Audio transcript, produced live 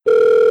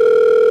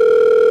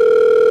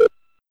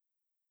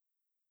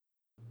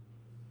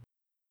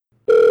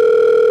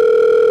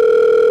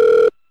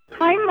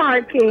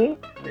Sparky.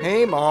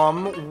 Hey,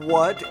 Mom,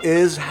 what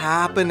is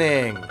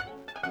happening?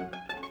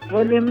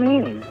 What do you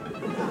mean?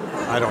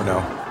 I don't know.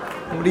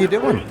 What are you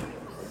doing?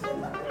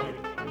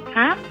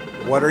 Huh?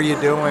 What are you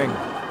doing?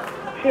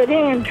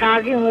 Sitting and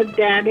talking with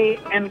Daddy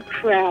and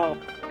Krell.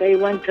 They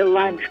went to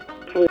lunch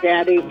for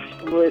Daddy's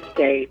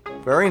birthday.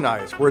 Very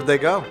nice. Where'd they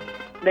go?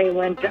 They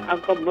went to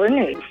Uncle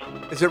Bernie's.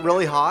 Is it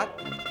really hot?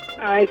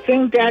 I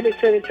think Daddy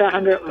said it's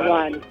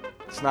 101.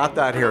 It's not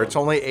that here. It's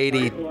only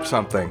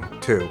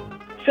 80-something, too.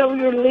 So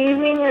you're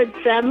leaving at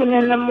 7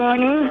 in the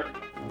morning?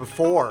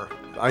 Before.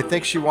 I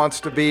think she wants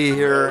to be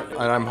here,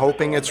 and I'm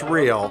hoping it's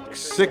real.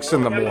 6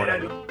 in the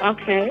morning.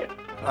 Okay.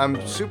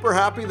 I'm super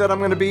happy that I'm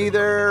going to be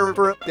there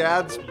for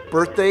Dad's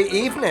birthday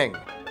evening.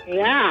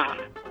 Yeah.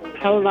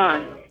 Hold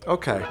on.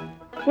 Okay.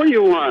 What do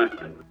you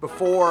want?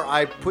 Before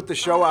I put the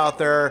show out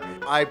there,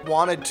 I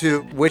wanted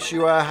to wish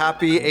you a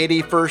happy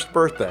 81st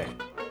birthday.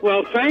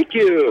 Well, thank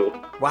you.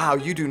 Wow,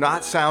 you do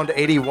not sound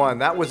 81.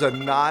 That was a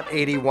not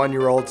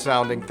 81-year-old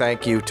sounding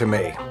thank you to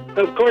me.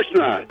 Of course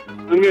not.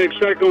 I'm going to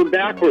start going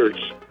backwards.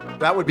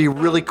 That would be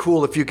really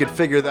cool if you could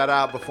figure that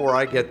out before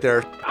I get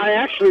there. I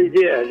actually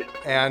did,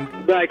 And,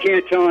 but I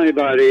can't tell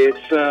anybody.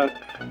 It's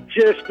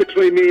just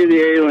between me and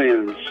the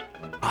aliens.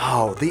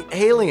 oh, the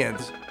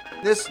aliens.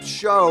 This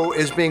show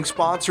is being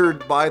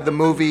sponsored by the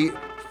movie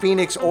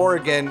Phoenix,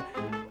 Oregon.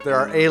 There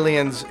are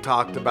aliens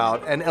talked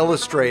about and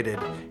illustrated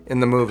in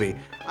the movie.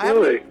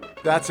 Really?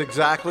 That's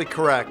exactly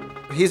correct.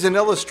 He's an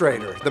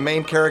illustrator, the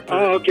main character.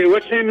 Oh, okay.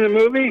 What's the name of the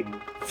movie?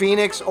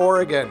 Phoenix,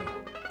 Oregon.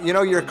 You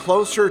know, you're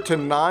closer to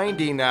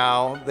 90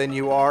 now than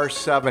you are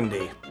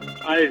 70.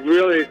 I'd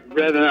really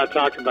rather not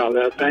talk about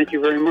that. Thank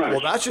you very much.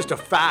 Well, that's just a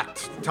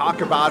fact.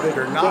 Talk about it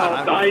or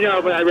not. Well, I know,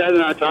 but I'd rather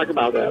not talk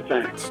about that.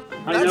 Thanks.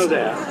 I know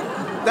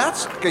that.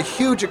 That's a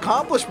huge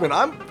accomplishment.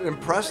 I'm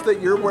impressed that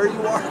you're where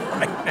you are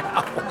right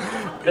now.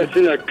 It's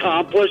an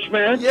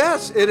accomplishment?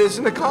 Yes, it is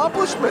an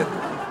accomplishment.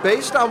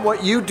 Based on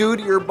what you do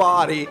to your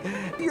body,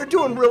 you're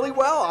doing really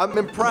well. I'm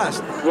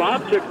impressed.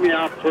 Rob took me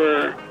out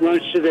for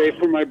lunch today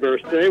for my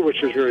birthday,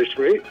 which was very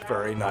sweet.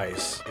 Very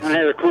nice. I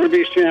had a corned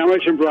beef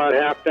sandwich and brought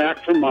half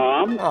back for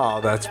Mom.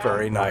 Oh, that's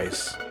very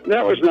nice.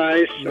 That was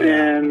nice,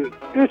 and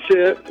that's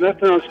it.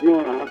 Nothing else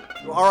going on.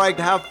 All right,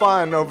 have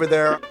fun over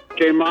there.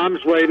 Okay,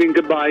 Mom's waving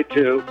goodbye,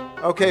 too.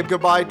 Okay,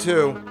 goodbye,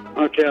 too.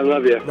 Okay, I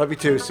love you. Love you,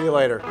 too. See you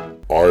later.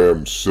 I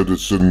am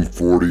Citizen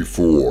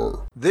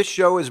 44. This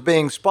show is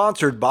being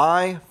sponsored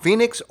by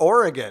Phoenix,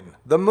 Oregon,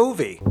 the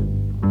movie.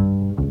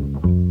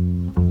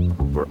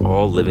 We're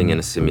all living in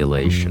a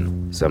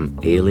simulation. Some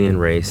alien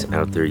race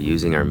out there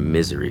using our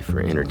misery for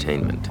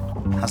entertainment.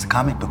 How's the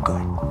comic book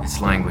going? It's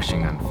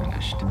languishing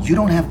unfinished. You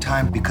don't have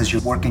time because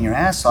you're working your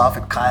ass off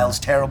at Kyle's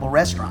terrible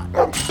restaurant.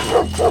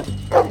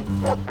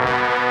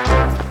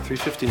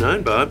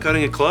 $3.59, Bob.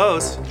 Cutting it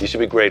close. You should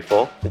be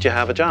grateful that you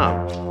have a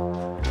job.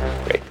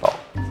 Grateful.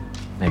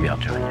 Maybe I'll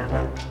join you.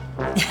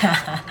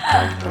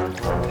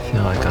 I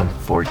feel like I'm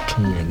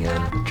 14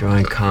 again,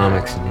 drawing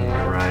comics and needing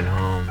a ride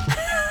home.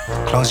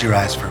 Close your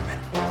eyes for a minute.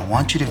 I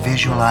want you to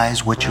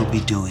visualize what you'll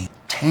be doing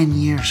 10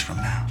 years from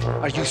now.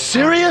 Are you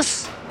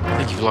serious? I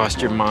think you've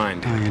lost your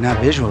mind. No, you're not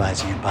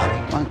visualizing it, Bobby.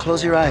 Come on,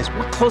 close your eyes. I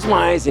won't close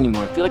my eyes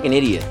anymore. I feel like an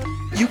idiot.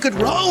 You could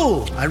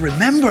roll. I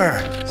remember.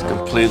 It's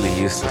completely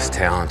useless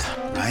talent.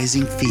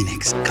 Rising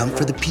Phoenix. Come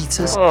for the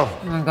pizzas. Oh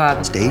my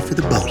God. Stay for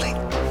the bowling.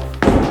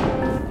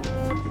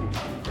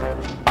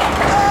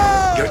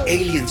 Your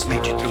aliens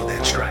made you throw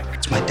that strike.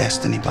 It's my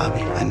destiny,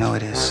 Bobby. I know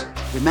it is.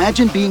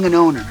 Imagine being an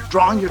owner,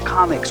 drawing your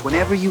comics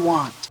whenever you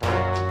want.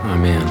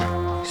 I'm in.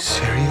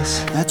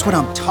 Serious? That's what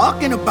I'm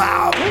talking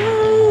about.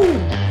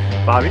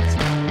 Bobby?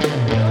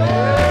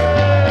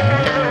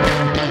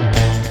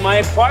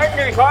 My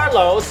partner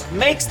Carlos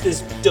makes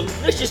this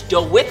delicious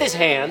dough with his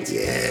hands.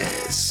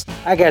 Yes.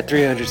 I got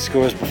 300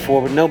 scores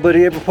before, but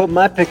nobody ever put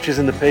my pictures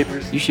in the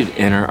papers. You should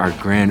enter our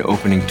grand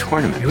opening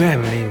tournament. You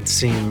haven't even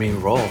seen me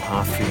roll,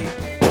 huh, Fee?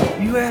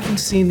 You haven't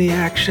seen the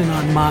action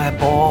on my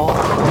ball.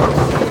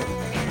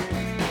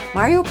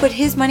 Mario put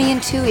his money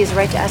in too. He has a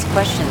right to ask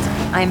questions.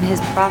 I'm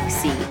his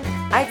proxy.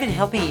 I've been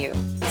helping you.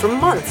 For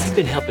months. You've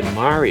been helping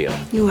Mario.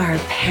 You are a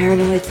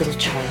paranoid little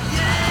child.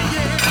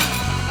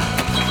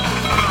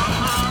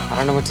 I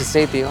don't know what to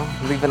say, Theo.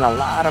 Leaving a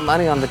lot of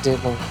money on the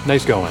table.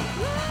 Nice going.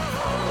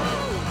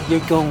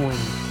 You're going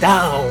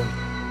down.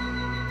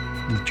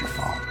 Not your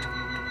fault.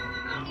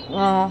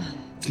 Well,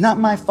 If it's not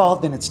my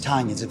fault, then it's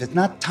Tanya's. If it's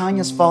not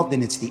Tanya's fault,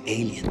 then it's the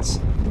aliens.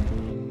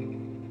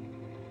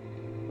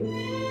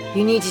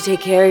 You need to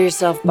take care of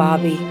yourself,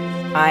 Bobby.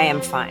 I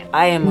am fine.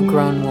 I am a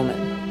grown woman.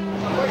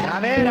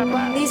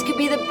 These could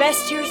be the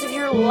best years of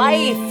your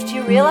life. Do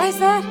you realize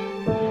that?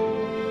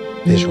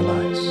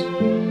 Visualize.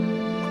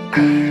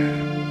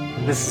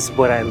 This is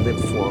what I live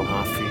for,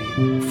 huh,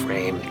 Fee?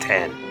 Frame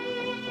 10.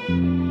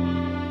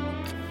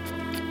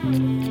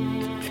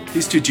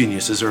 These two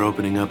geniuses are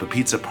opening up a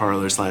pizza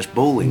parlor /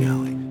 bowling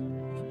alley.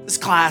 It's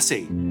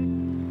classy.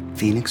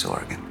 Phoenix,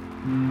 Oregon.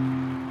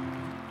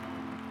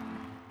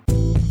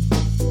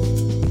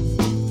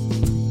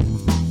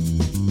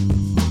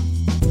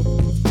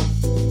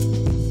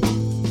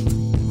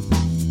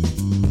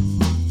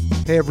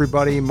 Hey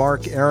everybody,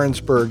 Mark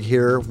Ahrensberg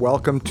here.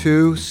 Welcome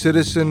to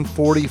Citizen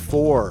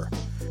 44.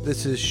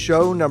 This is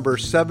show number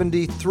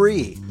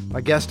 73.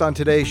 My guest on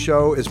today's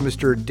show is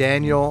Mr.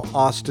 Daniel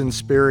Austin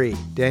Sperry.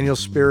 Daniel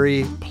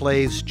Sperry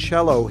plays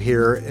cello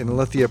here in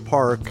Lithia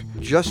Park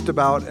just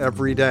about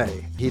every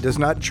day. He does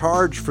not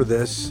charge for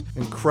this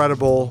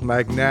incredible,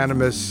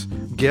 magnanimous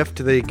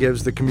gift that he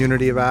gives the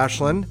community of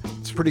Ashland.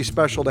 It's pretty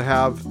special to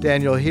have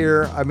Daniel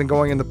here. I've been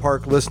going in the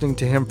park listening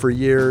to him for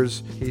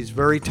years. He's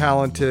very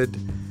talented.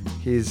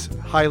 He's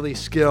highly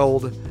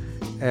skilled,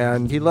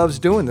 and he loves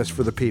doing this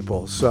for the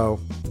people. So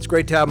it's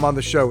great to have him on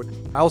the show.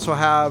 I also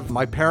have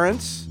my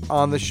parents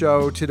on the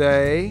show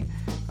today.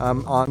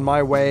 I'm on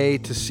my way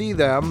to see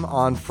them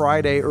on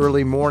Friday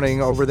early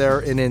morning over there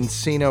in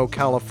Encino,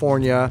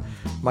 California.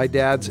 My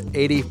dad's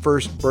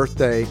 81st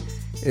birthday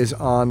is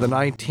on the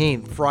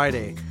 19th,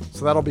 Friday.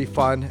 So that'll be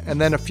fun.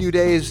 And then a few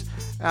days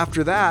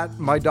after that,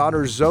 my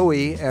daughter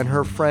Zoe and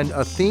her friend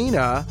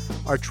Athena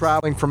are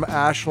traveling from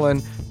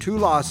Ashland to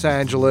Los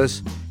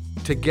Angeles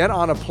to get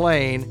on a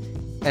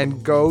plane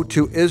and go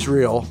to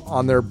Israel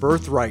on their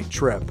birthright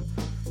trip.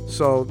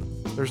 So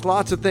there's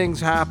lots of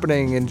things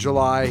happening in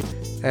July,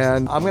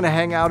 and I'm going to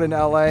hang out in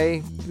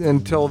LA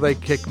until they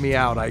kick me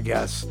out, I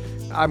guess.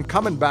 I'm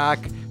coming back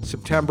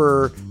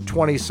September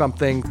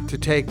 20-something to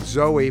take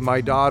Zoe,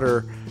 my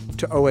daughter,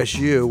 to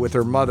OSU with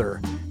her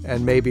mother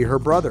and maybe her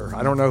brother.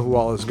 I don't know who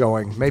all is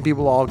going. Maybe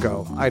we'll all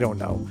go. I don't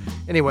know.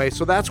 Anyway,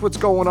 so that's what's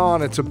going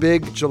on. It's a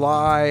big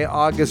July,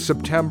 August,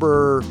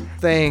 September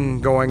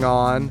thing going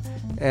on.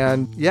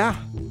 And yeah,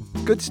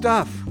 good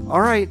stuff.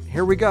 All right,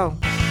 here we go.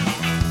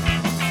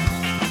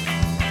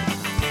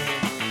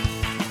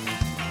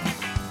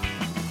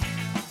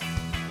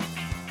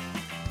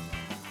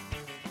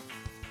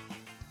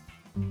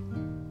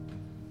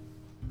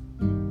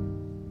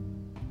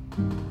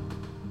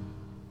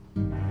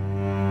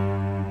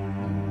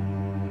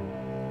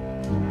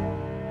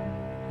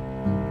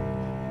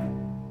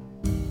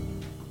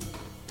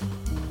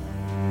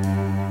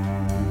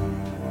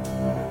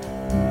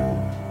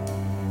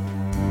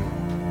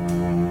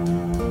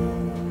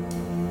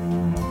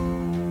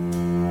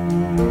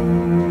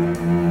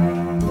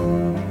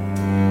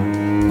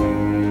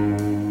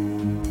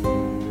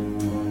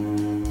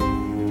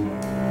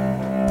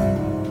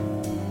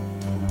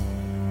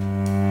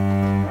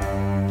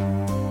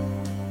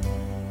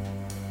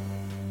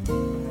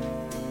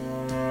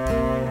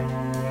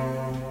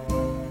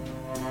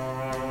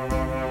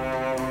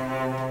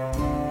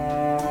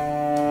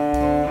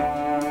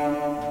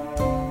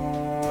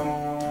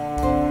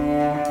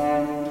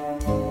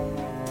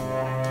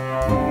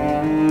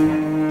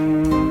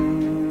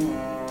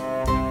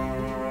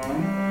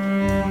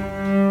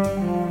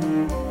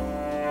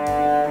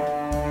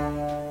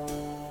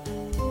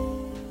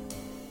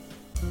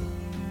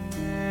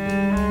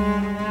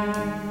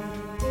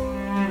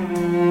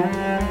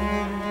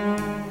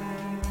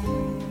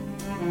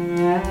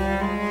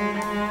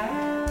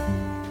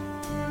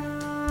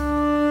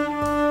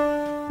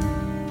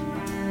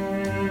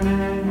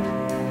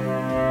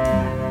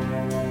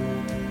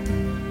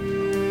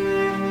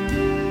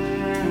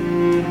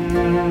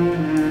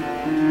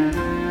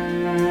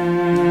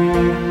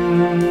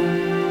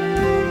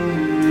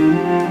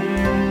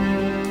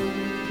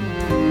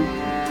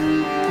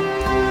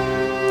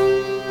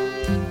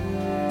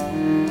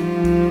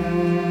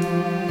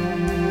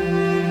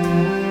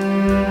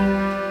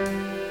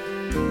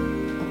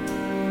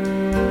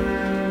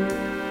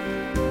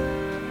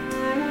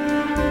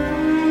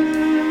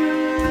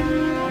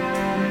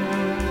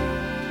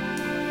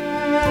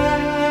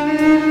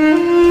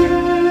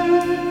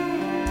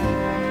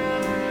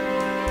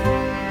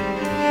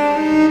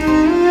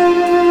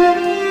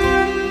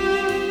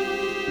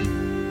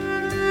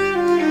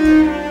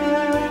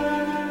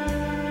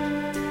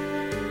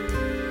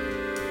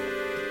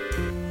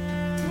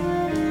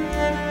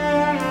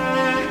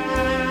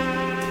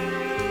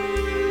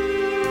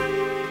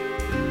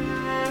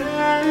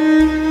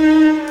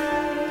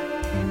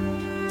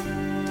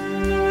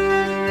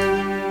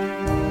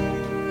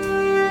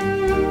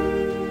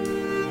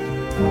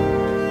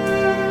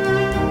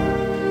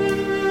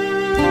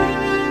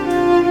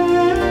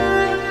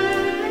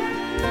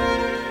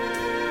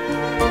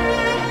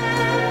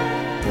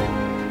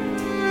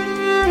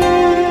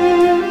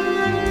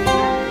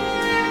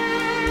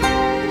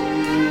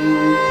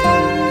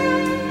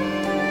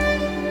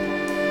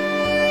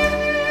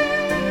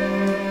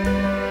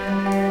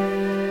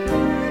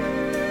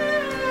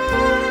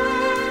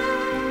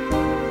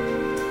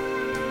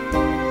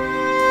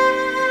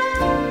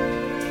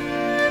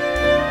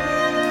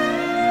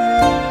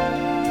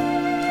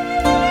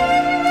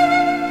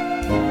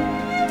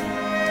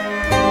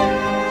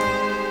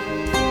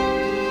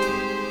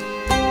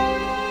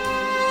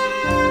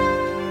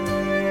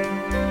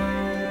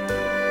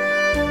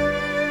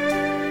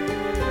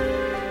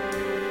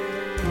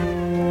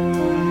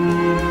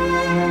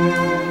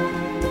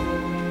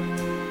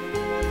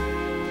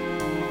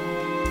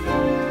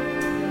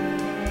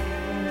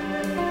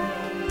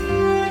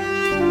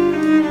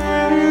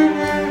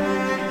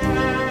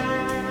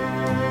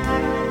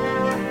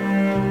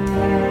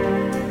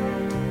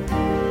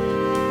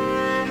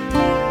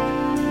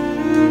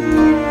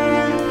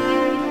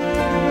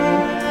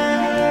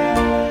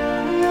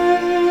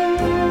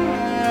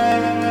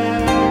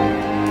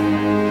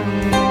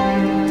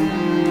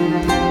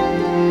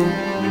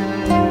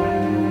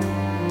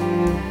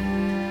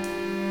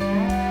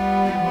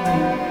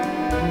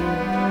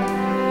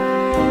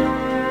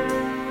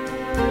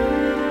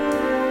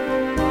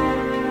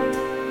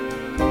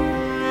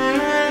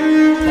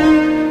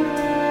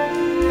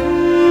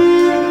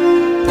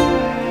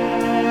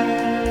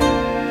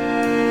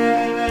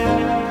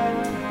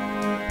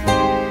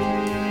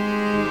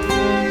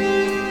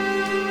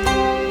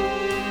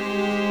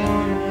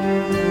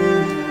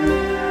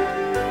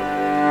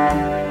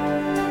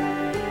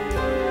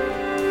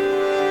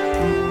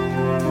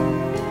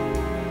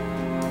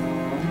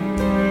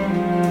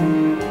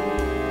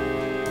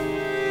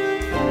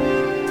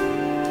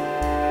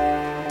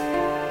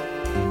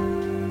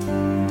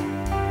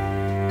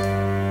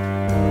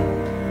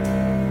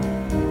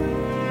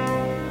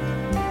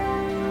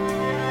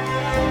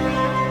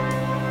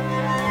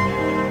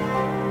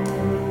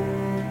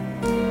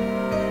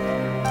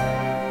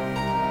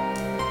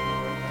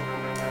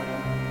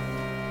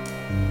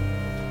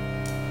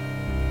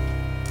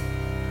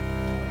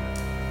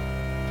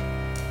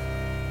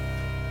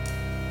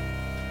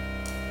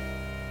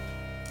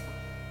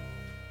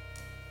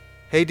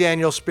 Hey,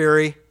 Daniel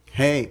Sperry.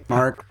 Hey,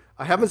 Mark.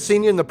 I haven't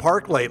seen you in the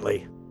park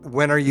lately.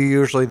 When are you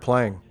usually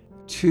playing?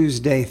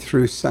 Tuesday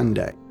through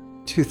Sunday,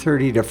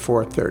 2:30 to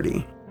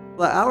 4:30.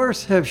 The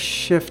hours have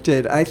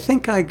shifted. I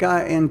think I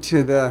got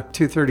into the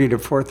 2:30 to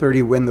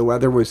 4:30 when the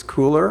weather was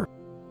cooler.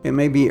 It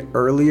may be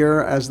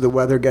earlier as the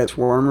weather gets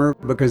warmer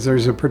because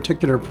there's a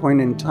particular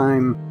point in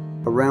time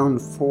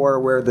around 4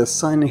 where the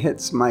sun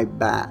hits my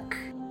back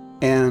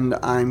and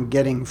I'm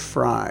getting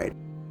fried.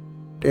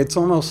 It's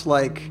almost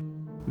like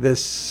the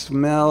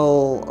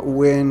smell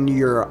when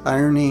you're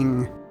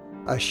ironing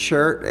a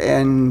shirt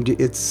and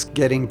it's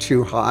getting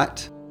too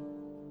hot.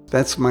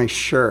 That's my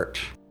shirt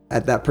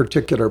at that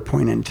particular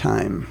point in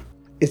time.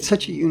 It's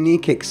such a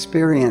unique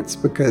experience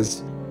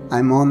because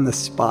I'm on the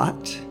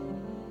spot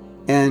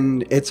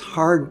and it's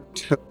hard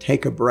to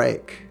take a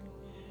break.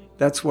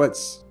 That's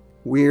what's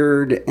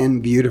weird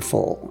and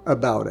beautiful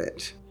about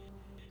it,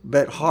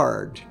 but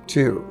hard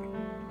too,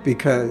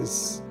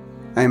 because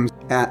I'm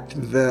at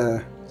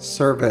the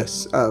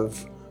service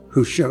of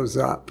who shows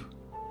up.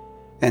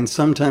 And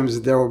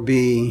sometimes there will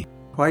be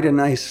quite a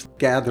nice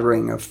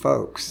gathering of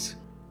folks,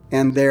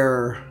 and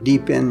they're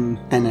deep in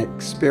an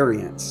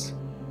experience,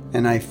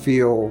 and I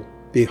feel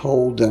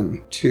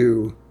beholden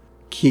to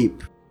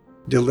keep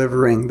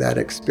delivering that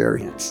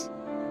experience.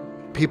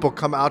 People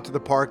come out to the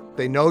park,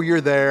 they know you're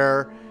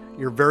there,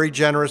 you're very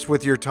generous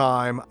with your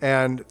time,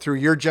 and through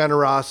your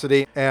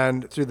generosity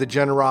and through the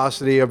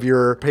generosity of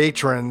your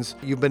patrons,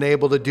 you've been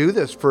able to do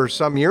this for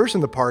some years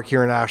in the park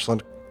here in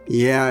Ashland.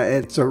 Yeah,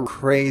 it's a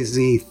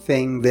crazy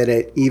thing that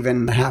it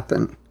even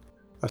happened.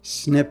 A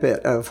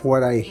snippet of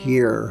what I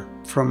hear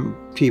from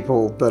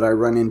people that I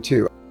run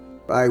into.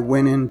 I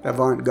went in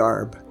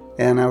avant-garde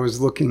and I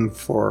was looking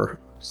for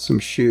some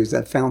shoes.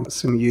 I found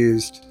some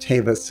used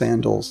Teva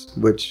sandals,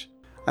 which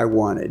I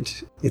wanted.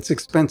 It's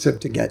expensive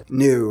to get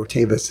new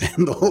Teva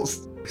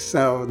sandals.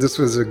 So this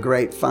was a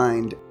great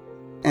find.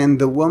 And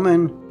the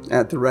woman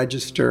at the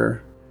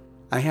register,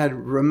 I had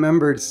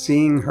remembered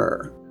seeing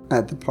her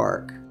at the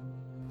park.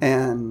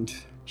 And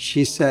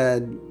she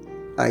said,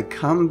 I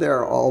come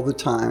there all the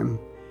time,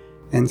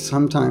 and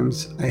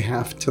sometimes I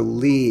have to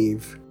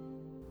leave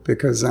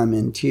because I'm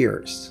in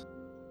tears.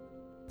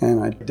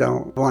 And I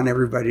don't want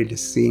everybody to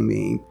see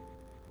me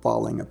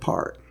falling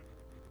apart.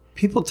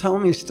 People tell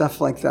me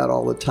stuff like that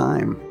all the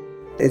time.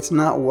 It's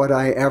not what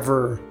I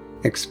ever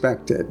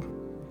expected.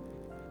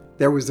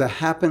 There was a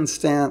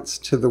happenstance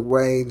to the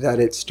way that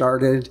it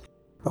started.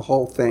 The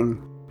whole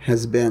thing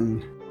has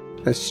been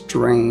a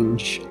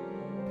strange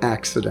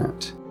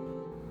accident,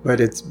 but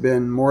it's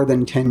been more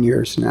than 10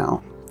 years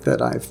now that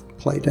I've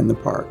played in the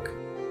park.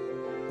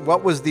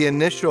 What was the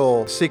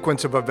initial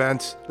sequence of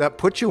events that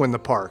put you in the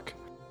park?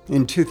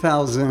 In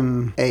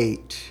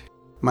 2008,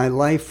 my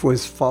life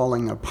was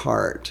falling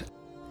apart.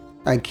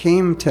 I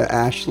came to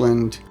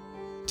Ashland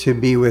to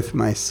be with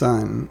my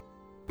son.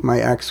 My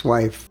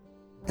ex-wife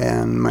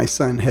and my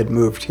son had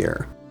moved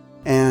here.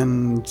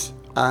 And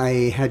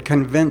I had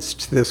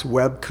convinced this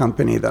web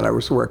company that I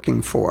was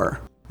working for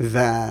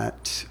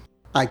that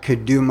I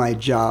could do my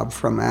job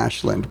from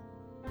Ashland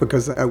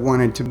because I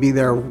wanted to be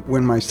there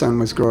when my son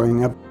was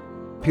growing up.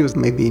 He was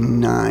maybe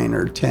 9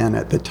 or 10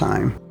 at the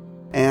time,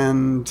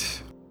 and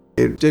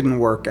it didn't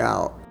work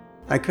out.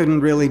 I couldn't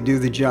really do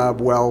the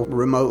job well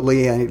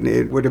remotely.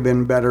 It would have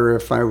been better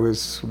if I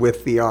was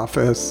with the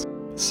office.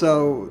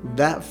 So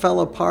that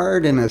fell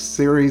apart, and a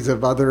series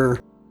of other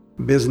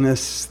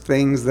business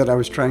things that I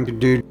was trying to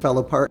do fell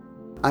apart.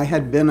 I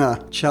had been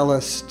a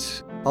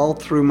cellist all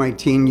through my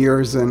teen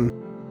years, and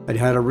I'd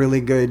had a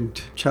really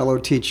good cello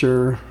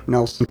teacher,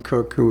 Nelson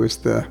Cook, who was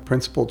the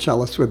principal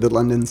cellist with the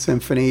London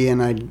Symphony,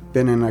 and I'd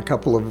been in a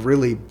couple of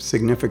really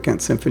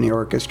significant symphony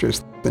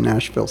orchestras, the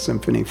Nashville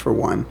Symphony for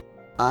one.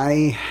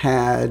 I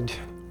had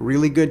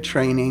really good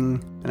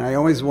training, and I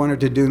always wanted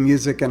to do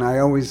music, and I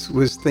always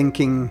was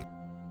thinking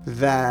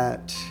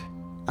that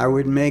I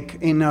would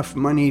make enough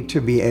money to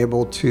be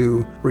able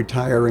to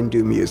retire and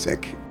do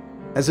music.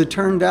 As it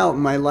turned out,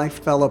 my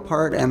life fell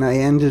apart, and I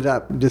ended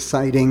up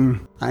deciding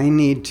I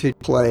need to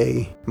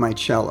play my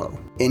cello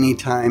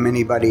anytime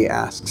anybody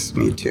asks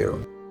me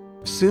to.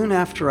 Soon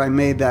after I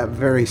made that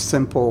very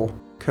simple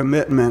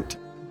commitment,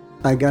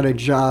 I got a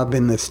job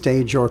in the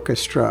stage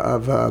orchestra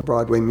of a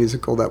Broadway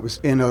musical that was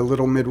in a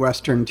little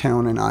Midwestern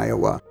town in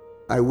Iowa.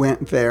 I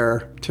went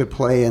there to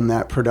play in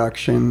that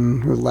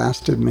production. It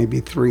lasted maybe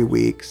 3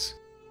 weeks.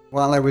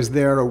 While I was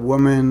there, a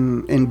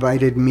woman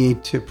invited me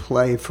to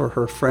play for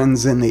her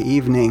friends in the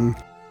evening,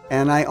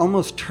 and I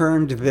almost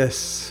turned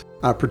this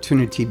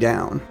opportunity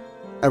down.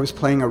 I was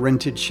playing a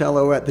rented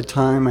cello at the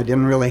time. I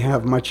didn't really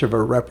have much of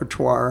a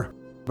repertoire,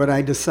 but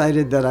I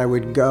decided that I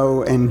would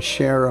go and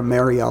share a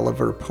Mary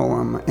Oliver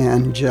poem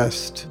and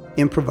just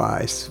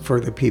improvise for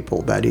the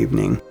people that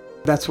evening.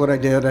 That's what I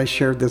did. I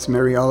shared this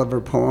Mary Oliver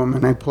poem,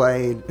 and I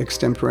played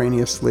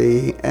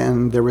extemporaneously,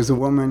 and there was a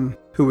woman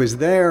who was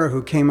there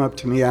who came up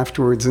to me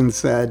afterwards and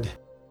said,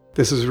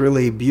 "This is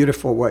really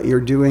beautiful what you're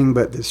doing,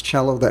 but this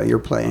cello that you're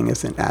playing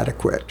isn't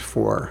adequate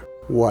for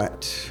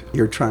what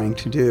you're trying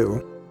to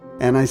do."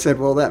 And I said,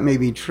 well, that may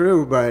be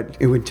true, but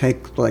it would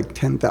take like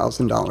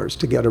 $10,000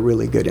 to get a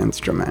really good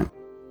instrument.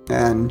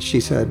 And she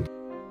said,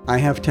 I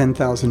have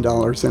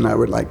 $10,000 and I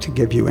would like to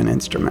give you an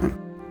instrument.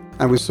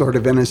 I was sort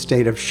of in a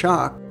state of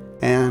shock.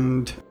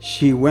 And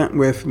she went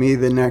with me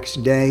the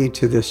next day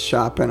to this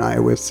shop in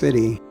Iowa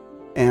City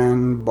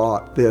and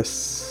bought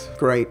this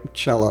great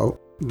cello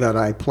that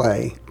I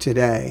play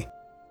today.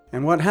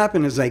 And what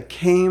happened is I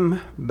came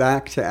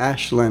back to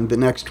Ashland the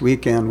next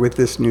weekend with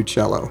this new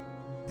cello.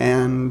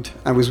 And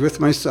I was with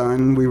my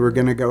son. We were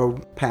going to go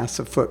pass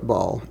a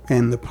football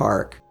in the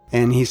park.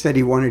 And he said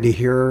he wanted to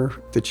hear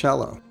the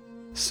cello.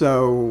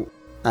 So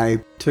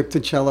I took the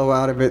cello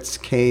out of its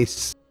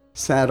case,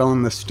 sat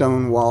on the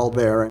stone wall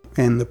there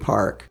in the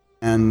park,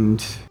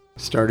 and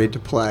started to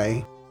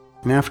play.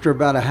 And after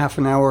about a half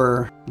an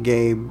hour,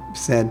 Gabe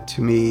said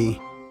to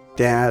me,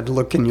 Dad,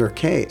 look in your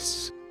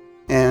case.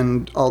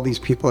 And all these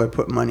people had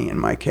put money in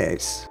my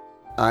case.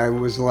 I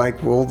was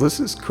like, well, this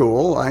is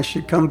cool. I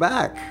should come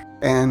back.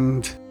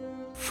 And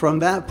from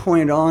that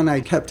point on, I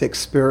kept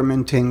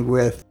experimenting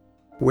with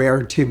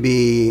where to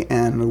be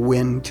and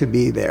when to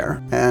be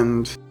there.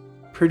 And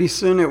pretty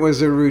soon it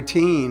was a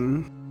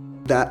routine.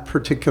 That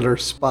particular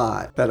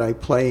spot that I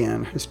play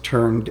in has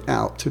turned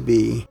out to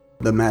be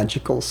the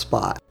magical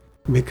spot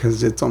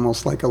because it's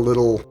almost like a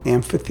little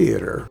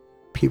amphitheater.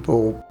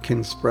 People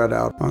can spread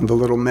out on the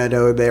little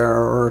meadow there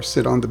or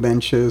sit on the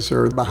benches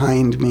or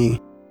behind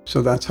me.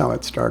 So that's how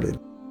it started.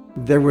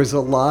 There was a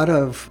lot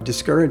of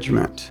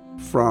discouragement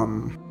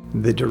from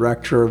the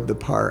director of the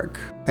park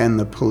and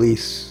the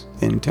police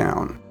in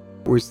town.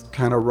 It was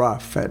kind of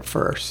rough at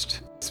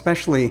first,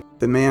 especially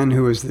the man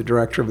who was the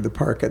director of the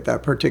park at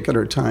that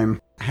particular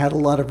time had a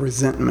lot of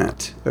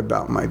resentment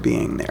about my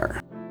being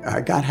there.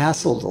 I got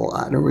hassled a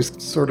lot. It was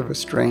sort of a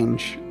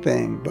strange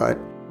thing, but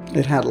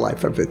it had a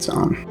life of its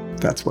own.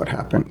 That's what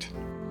happened.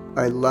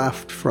 I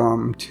left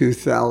from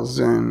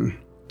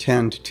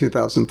 2010 to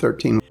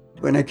 2013.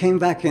 When I came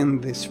back in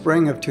the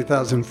spring of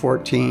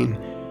 2014,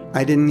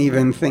 I didn't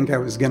even think I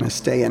was going to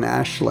stay in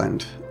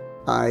Ashland.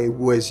 I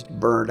was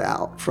burned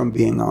out from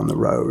being on the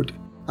road.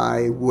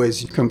 I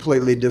was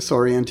completely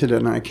disoriented,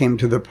 and I came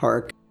to the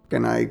park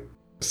and I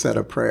said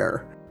a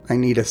prayer. I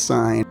need a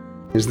sign.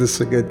 Is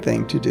this a good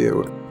thing to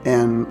do?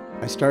 And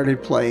I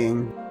started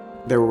playing.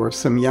 There were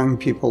some young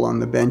people on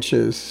the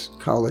benches,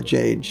 college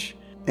age,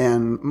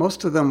 and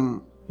most of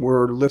them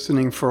were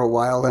listening for a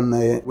while and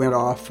they went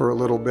off for a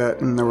little bit,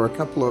 and there were a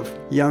couple of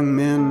young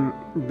men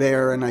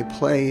there, and I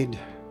played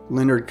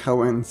Leonard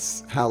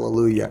Cohen's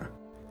Hallelujah,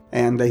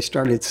 and they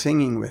started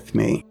singing with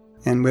me,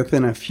 and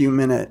within a few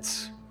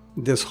minutes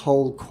this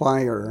whole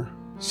choir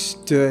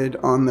stood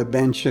on the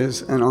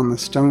benches and on the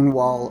stone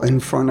wall in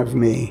front of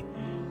me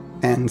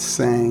and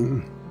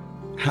sang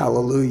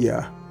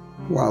Hallelujah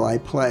while I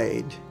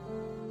played.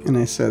 And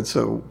I said,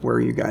 so where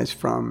are you guys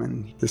from?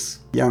 And this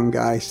young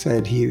guy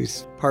said he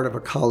was part of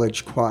a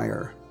college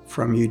choir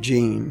from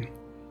Eugene.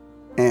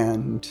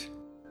 And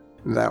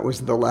that was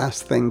the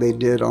last thing they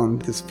did on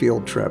this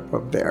field trip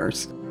of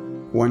theirs.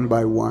 One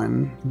by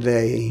one,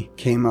 they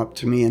came up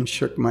to me and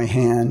shook my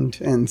hand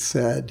and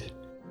said,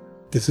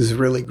 this is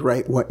really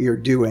great what you're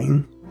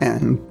doing,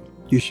 and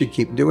you should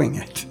keep doing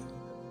it.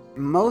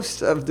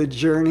 Most of the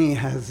journey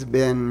has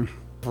been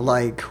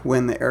like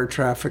when the air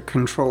traffic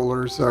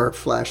controllers are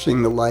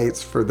flashing the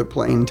lights for the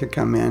plane to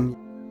come in.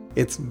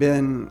 It's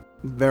been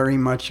very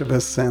much of a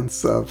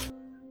sense of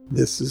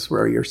this is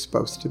where you're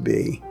supposed to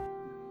be,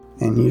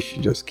 and you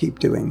should just keep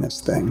doing this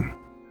thing.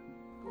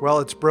 Well,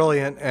 it's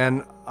brilliant,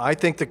 and I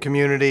think the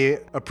community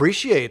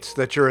appreciates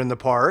that you're in the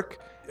park.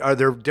 Are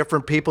there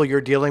different people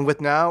you're dealing with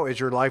now? Is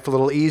your life a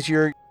little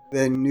easier?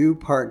 The new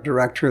park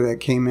director that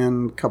came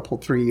in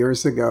 3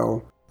 years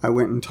ago, I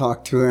went and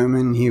talked to him,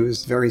 and he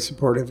was very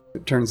supportive.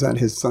 It turns out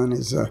his son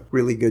is a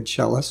really good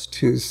cellist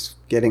who's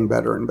getting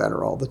better and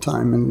better all the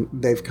time, and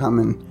they've come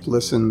and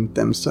listened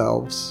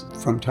themselves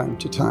from time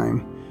to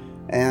time.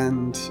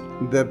 And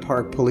the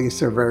park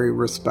police are very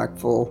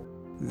respectful.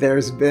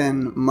 There's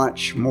been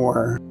much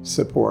more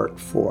support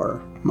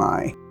for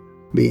my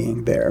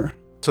being there.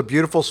 It's a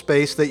beautiful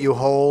space that you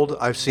hold.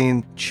 I've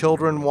seen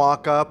children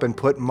walk up and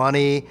put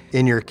money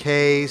in your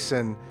case,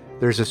 and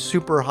there's a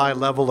super high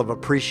level of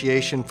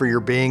appreciation for your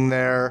being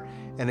there,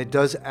 and it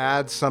does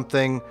add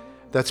something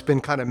that's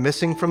been kind of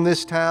missing from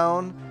this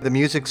town. The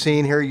music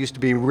scene here used to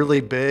be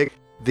really big.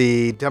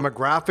 The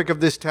demographic of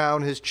this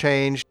town has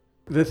changed.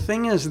 The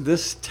thing is,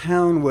 this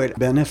town would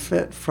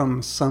benefit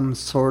from some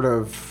sort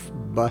of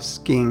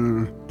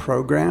busking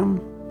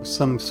program,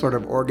 some sort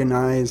of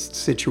organized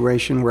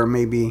situation where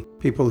maybe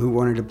people who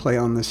wanted to play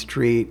on the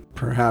street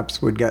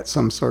perhaps would get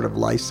some sort of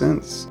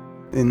license.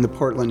 In the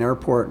Portland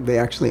airport, they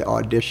actually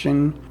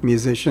audition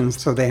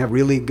musicians, so they have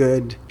really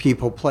good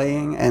people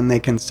playing and they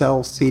can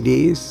sell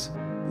CDs.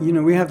 You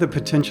know, we have the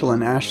potential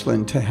in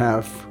Ashland to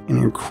have an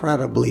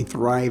incredibly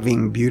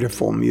thriving,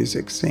 beautiful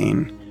music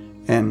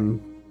scene,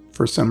 and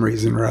for some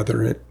reason or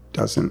other, it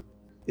doesn't.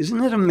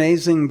 Isn't it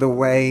amazing the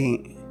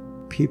way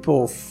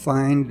people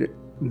find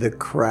the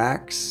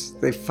cracks?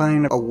 They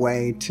find a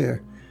way to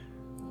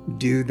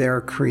do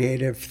their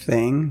creative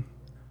thing,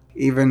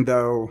 even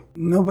though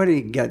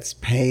nobody gets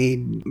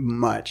paid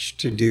much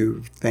to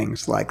do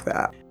things like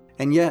that.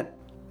 And yet,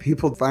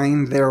 people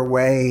find their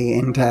way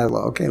into,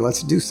 okay,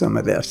 let's do some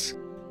of this.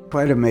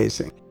 Quite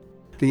amazing.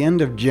 At the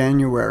end of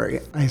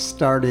January, I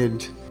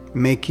started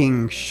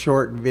making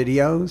short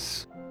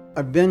videos.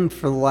 I've been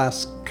for the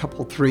last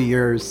 3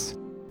 years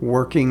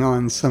working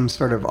on some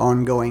sort of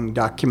ongoing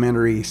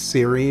documentary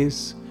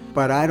series,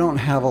 but I don't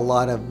have a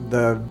lot of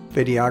the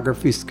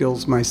videography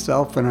skills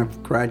myself, and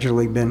I've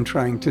gradually been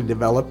trying to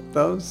develop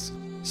those.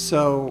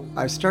 So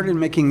I started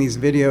making these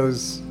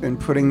videos and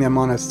putting them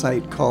on a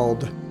site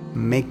called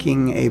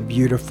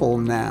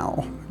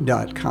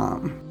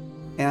makingabeutifulnow.com.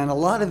 And a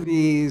lot of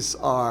these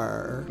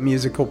are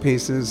musical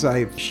pieces.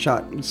 I've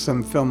shot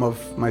some film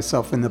of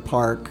myself in the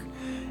park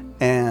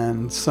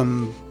and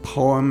some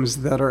poems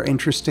that are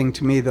interesting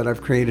to me that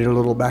I've created a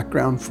little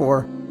background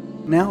for.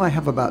 Now I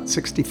have about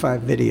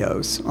 65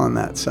 videos on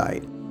that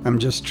site. I'm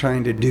just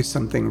trying to do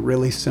something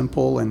really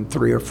simple in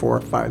 3 or 4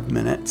 or 5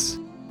 minutes.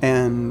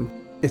 And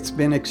it's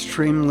been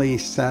extremely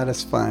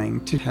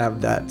satisfying to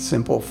have that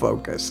simple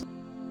focus.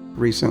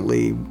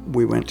 Recently,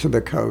 we went to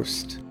the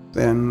coast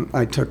and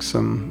I took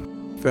some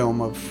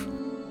film of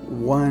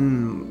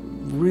one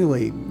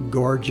really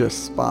gorgeous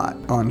spot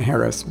on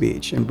Harris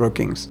Beach in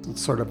Brookings,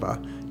 sort of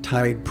a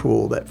tide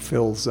pool that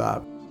fills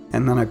up.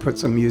 And then I put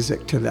some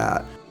music to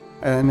that.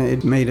 And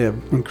it made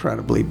an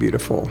incredibly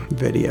beautiful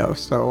video.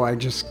 So I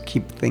just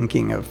keep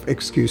thinking of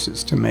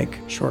excuses to make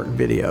short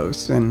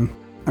videos. And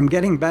I'm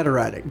getting better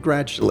at it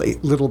gradually,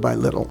 little by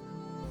little.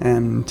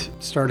 And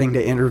starting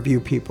to interview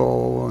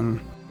people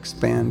and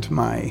expand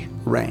my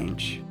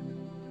range.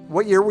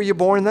 What year were you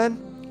born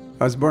then?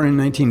 I was born in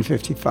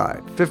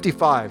 1955.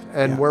 55.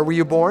 And where were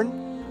you born?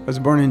 I was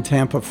born in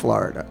Tampa,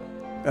 Florida.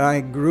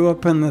 I grew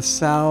up in the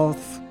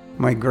South.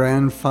 My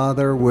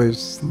grandfather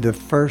was the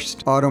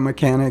first auto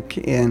mechanic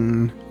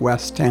in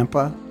West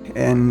Tampa,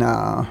 and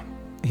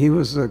he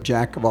was a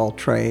jack of all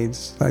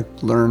trades. I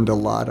learned a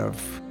lot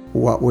of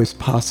what was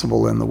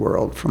possible in the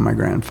world from my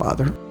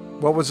grandfather.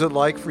 What was it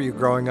like for you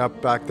growing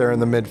up back there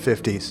in the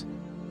mid-50s?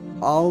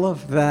 All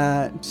of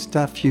that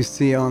stuff you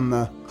see on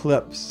the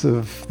clips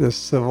of the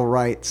civil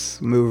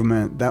rights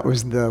movement, that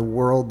was the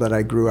world that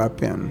I grew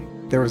up in.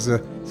 There was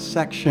a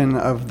section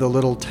of the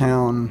little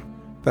town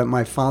that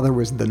my father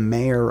was the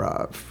mayor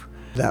of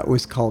that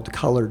was called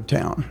Colored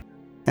Town.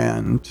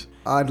 And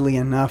oddly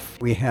enough,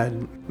 we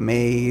had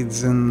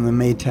maids and the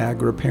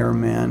Maytag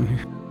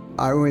repairman.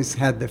 I always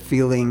had the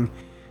feeling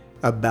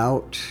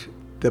about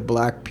the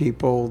black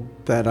people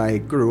that I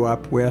grew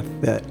up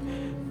with that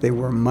they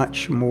were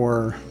much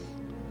more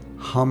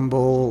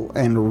humble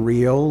and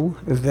real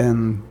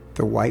than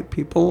the white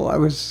people I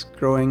was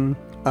growing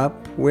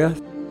up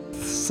with.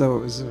 So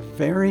it was a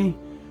very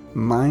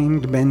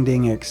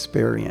mind-bending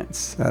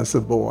experience as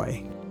a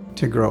boy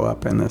to grow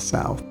up in the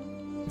South.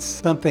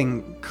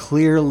 Something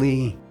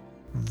clearly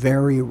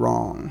very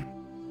wrong.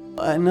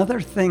 Another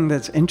thing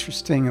that's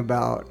interesting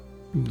about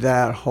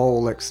that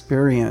whole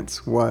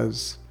experience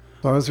was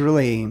I was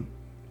really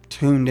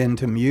tuned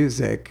into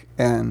music,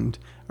 and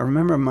I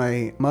remember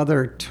my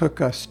mother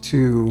took us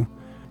to,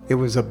 it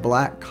was a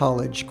black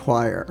college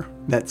choir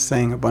that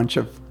sang a bunch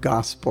of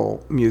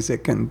gospel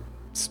music and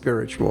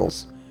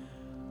spirituals.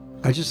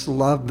 I just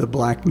loved the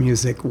black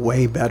music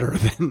way better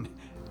than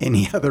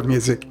any other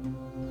music.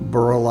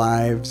 Burl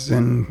Ives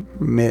and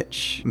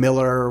Mitch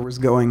Miller was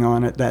going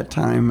on at that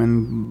time,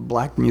 and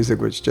black music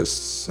was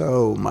just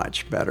so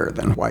much better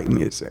than white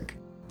music.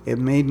 It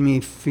made me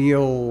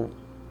feel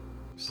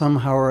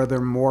somehow or other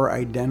more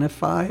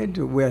identified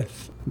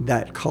with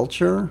that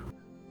culture.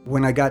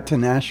 When I got to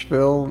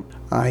Nashville,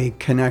 I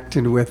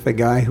connected with a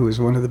guy who was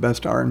one of the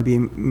best R&B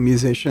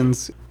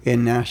musicians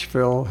in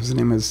Nashville. His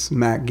name is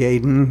Matt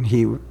Gaden.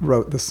 He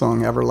wrote the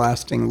song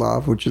Everlasting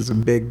Love, which is a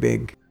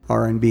big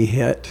R&B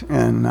hit,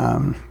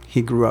 and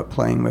he grew up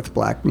playing with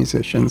black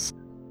musicians.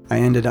 I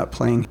ended up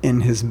playing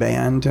in his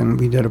band, and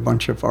we did a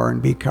bunch of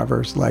R&B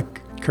covers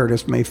like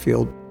Curtis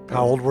Mayfield.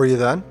 How old were you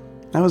then?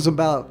 I was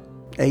about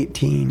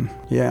 18,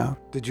 yeah.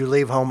 Did you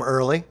leave home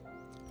early?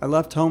 I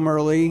left home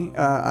early.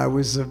 I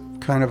was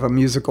kind of a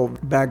musical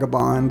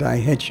vagabond. I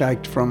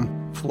hitchhiked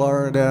from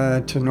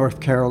Florida to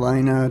North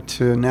Carolina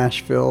to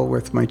Nashville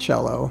with my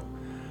cello,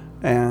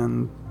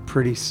 and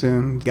pretty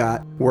soon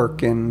got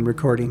work in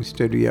recording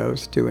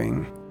studios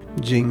doing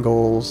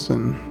jingles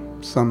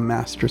and some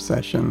master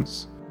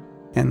sessions.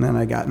 And then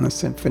I got in the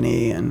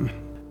symphony, and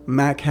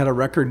Mac had a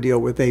record deal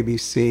with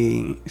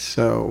ABC,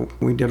 so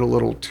we did a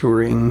little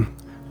touring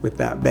with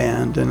that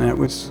band, and it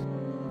was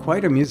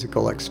quite a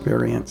musical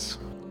experience.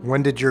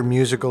 When did your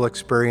musical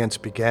experience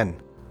begin?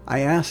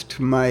 I asked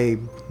my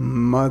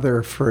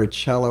mother for a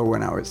cello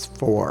when I was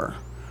 4.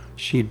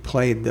 She'd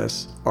played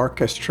this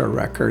orchestra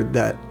record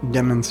that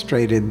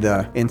demonstrated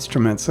the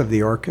instruments of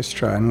the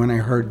orchestra, and when I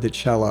heard the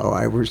cello,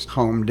 I was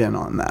homed in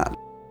on that.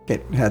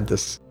 It had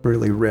this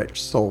really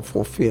rich,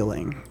 soulful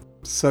feeling.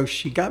 So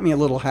she got me a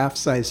little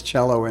half-sized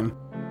cello, and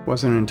it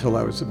wasn't until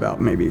I was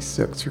about maybe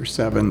 6 or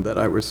 7 that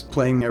I was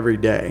playing every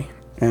day.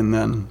 And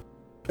then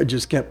I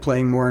just kept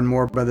playing more and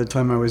more. By the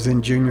time I was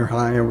in junior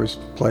high, I was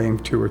playing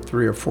 2 or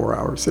 3 or 4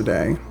 hours a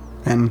day.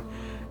 And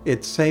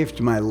it saved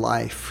my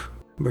life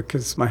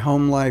because my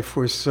home life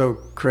was so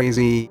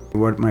crazy,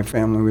 what my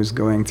family was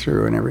going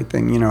through and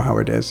everything. You know how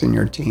it is in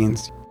your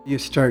teens. You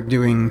start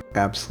doing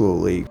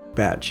absolutely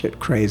batshit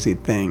crazy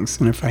things.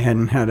 And if I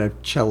hadn't had a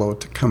cello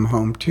to come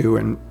home to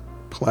and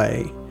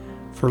play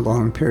for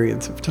long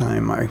periods of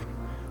time, I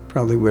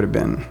probably would have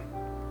been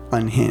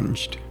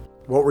unhinged.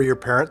 What were your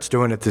parents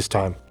doing at this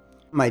time?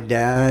 My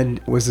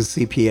dad was a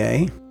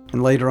CPA,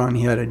 and later on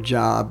he had a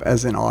job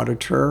as an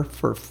auditor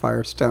for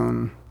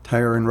Firestone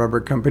Tire and Rubber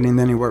Company, and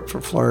then he worked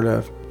for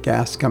Florida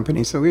Gas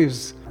Company. So he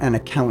was an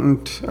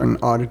accountant, an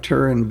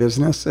auditor in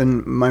business,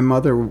 and my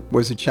mother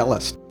was a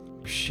cellist.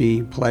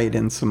 She played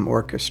in some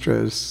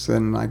orchestras,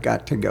 and I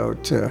got to go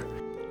to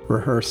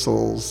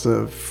rehearsals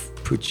of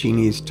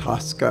Puccini's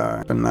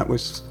Tosca, and that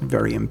was a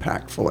very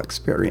impactful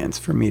experience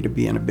for me to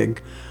be in a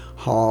big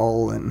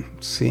hall and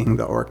seeing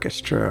the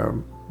orchestra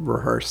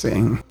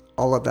rehearsing.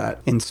 All of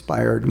that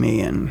inspired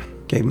me and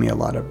gave me a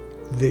lot of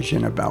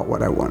vision about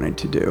what I wanted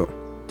to do.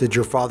 Did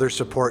your father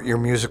support your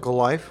musical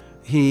life?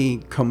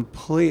 He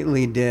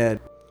completely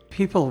did.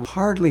 People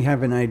hardly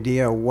have an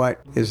idea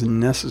what is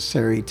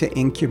necessary to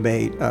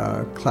incubate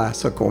a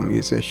classical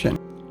musician.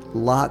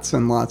 Lots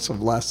and lots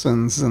of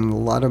lessons, and a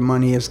lot of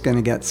money is going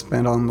to get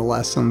spent on the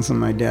lessons, and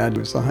my dad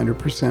was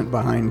 100%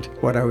 behind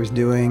what I was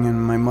doing,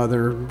 and my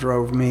mother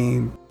drove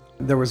me.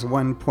 There was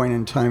one point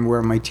in time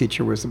where my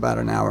teacher was about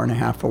an hour and a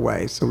half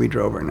away, so we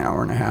drove an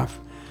hour and a half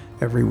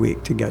every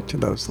week to get to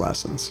those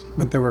lessons.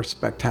 But they were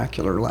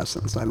spectacular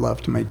lessons. I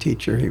loved my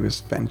teacher. He was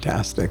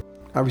fantastic.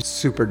 I was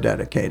super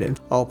dedicated.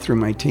 All through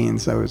my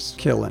teens, I was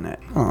killing it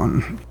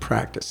on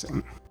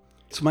practicing.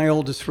 It's my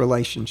oldest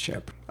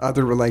relationship.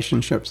 Other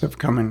relationships have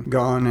come and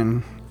gone,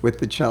 and with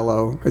the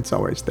cello, it's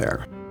always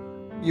there.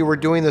 You were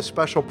doing this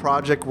special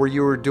project where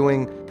you were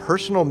doing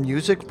personal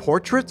music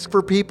portraits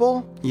for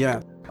people?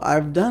 Yeah.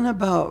 I've done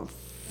about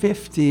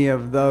 50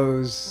 of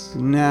those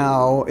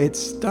now. It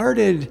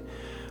started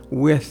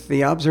with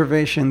the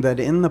observation that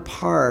in the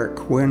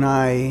park, when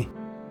I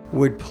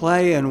would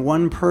play and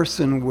one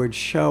person would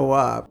show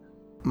up,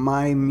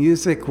 my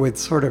music would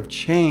sort of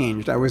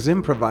change. I was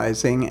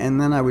improvising, and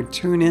then I would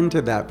tune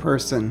into that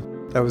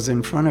person that was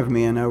in front of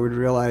me, and I would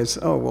realize,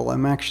 oh, well,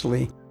 I'm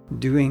actually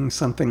doing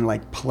something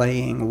like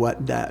playing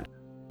what that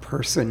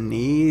person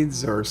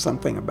needs or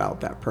something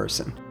about that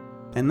person.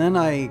 And then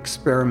I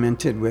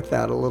experimented with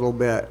that a little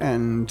bit,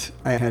 and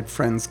I had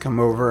friends come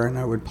over and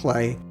I would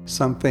play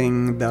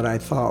something that I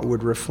thought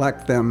would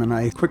reflect them, and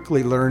I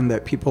quickly learned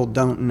that people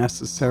don't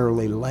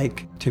necessarily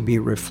like to be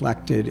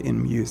reflected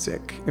in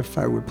music. If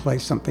I would play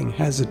something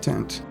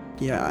hesitant,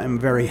 yeah, I'm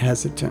very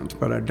hesitant,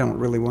 but I don't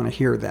really want to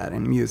hear that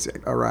in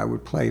music. Or I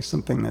would play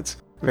something that's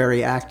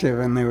very active,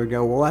 and they would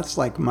go, well, that's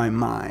like my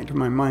mind.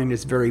 My mind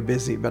is very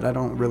busy, but I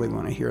don't really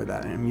want to hear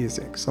that in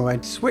music. So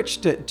I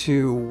switched it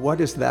to what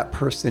does that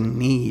person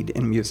need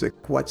in music?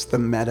 What's the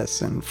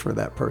medicine for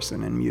that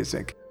person in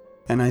music?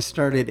 And I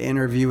started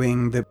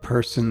interviewing the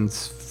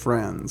person's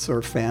friends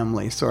or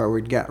family, so I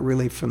would get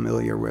really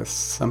familiar with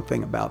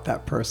something about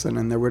that person,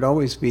 and there would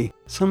always be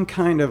some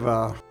kind of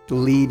a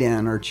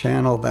lead-in or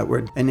channel that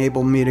would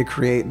enable me to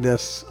create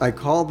this. I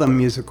call them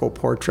musical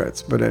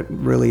portraits, but it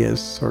really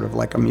is sort of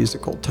like a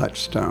musical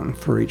touchstone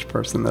for each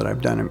person that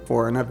I've done it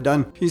for. And I've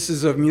done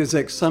pieces of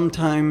music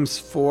sometimes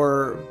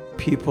for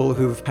people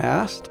who've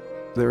passed.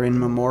 They're in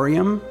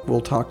memoriam.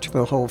 We'll talk to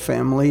the whole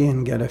family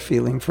and get a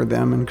feeling for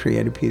them and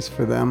create a piece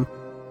for them.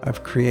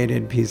 I've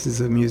created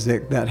pieces of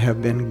music that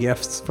have been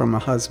gifts from a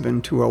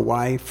husband to a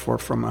wife or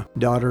from a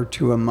daughter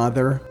to a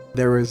mother.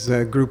 There was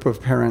a group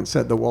of parents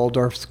at the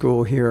Waldorf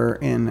School here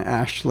in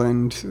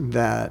Ashland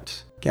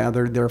that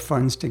gathered their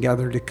funds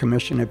together to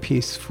commission a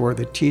piece for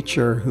the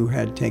teacher who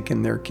had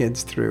taken their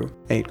kids through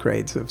 8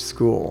 grades of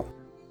school.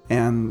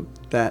 And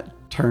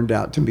that turned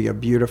out to be a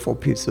beautiful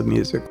piece of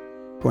music,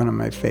 one of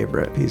my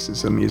favorite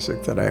pieces of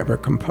music that I ever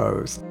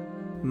composed.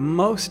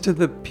 Most of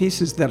the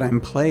pieces that I'm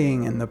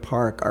playing in the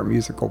park are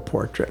musical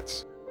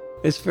portraits.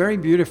 It's very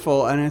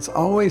beautiful, and it's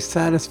always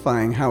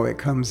satisfying how it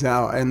comes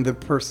out, and the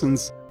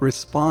person's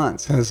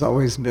response has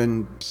always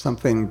been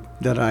something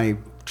that I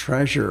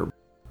treasure.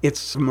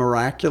 It's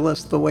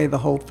miraculous the way the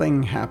whole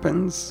thing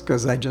happens,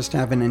 because I just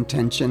have an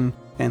intention,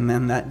 and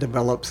then that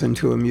develops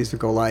into a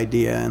musical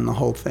idea, and the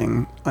whole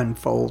thing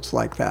unfolds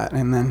like that,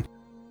 and then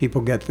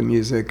people get the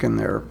music, and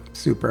they're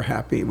super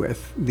happy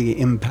with the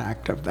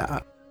impact of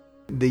that.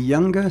 The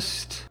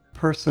youngest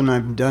person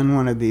I've done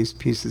one of these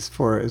pieces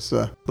for is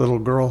a little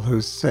girl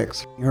who's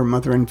 6. Her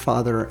mother and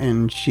father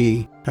and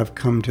she have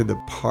come to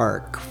the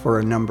park for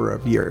a number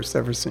of years,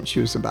 ever since she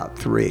was about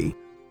 3.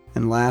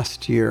 And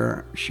last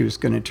year, she was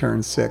going to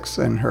turn 6,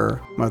 and her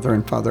mother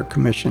and father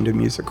commissioned a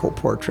musical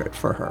portrait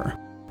for her.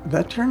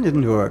 That turned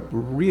into a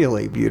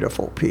really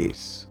beautiful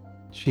piece.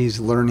 She's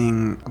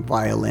learning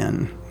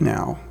violin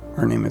now.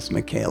 Her name is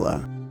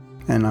Michaela,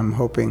 and I'm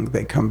hoping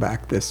they come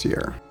back this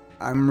year.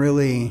 I'm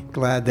really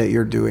glad that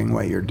you're doing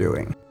what you're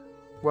doing.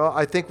 Well,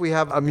 I think we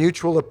have a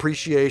mutual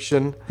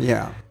appreciation.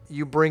 Yeah.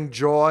 you bring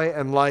joy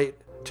and light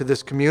to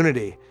this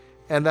community.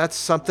 And that's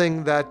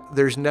something that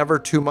there's never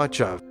too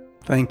much of.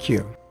 Thank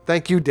you.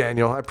 Thank you,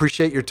 Daniel. I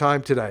appreciate your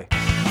time today.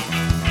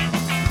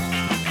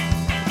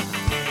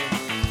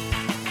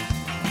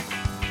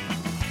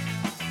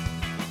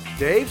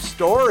 Dave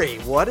Story,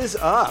 what is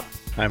up?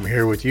 I'm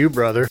here with you,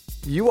 brother.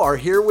 You are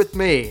here with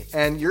me,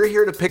 and you're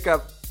here to pick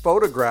up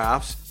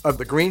photographs of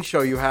the Green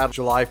Show you had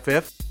July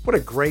 5th. What a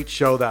great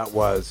show that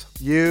was.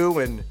 You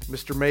and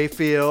Mr.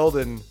 Mayfield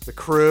and the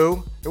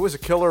crew. It was a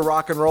killer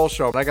rock and roll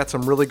show, and I got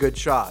some really good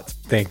shots.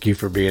 Thank you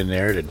for being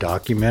there to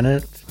document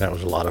it. That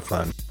was a lot of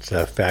fun. It's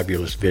a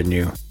fabulous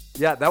venue.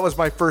 Yeah, that was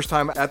my first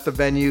time at the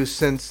venue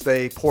since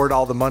they poured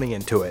all the money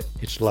into it.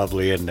 It's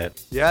lovely, isn't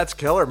it? Yeah, it's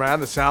killer, man.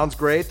 The sound's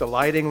great. The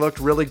lighting looked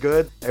really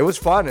good. It was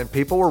fun, and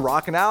people were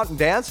rocking out and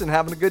dancing,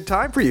 having a good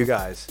time for you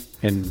guys.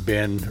 And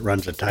Ben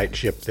runs a tight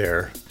ship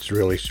there. It's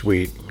really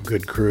sweet.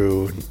 Good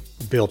crew,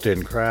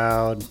 built-in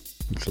crowd.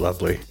 It's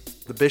lovely.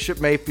 The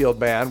Bishop Mayfield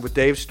Band with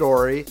Dave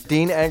Story,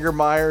 Dean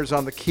Angermeyer's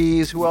on the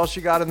keys. Who else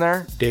you got in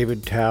there?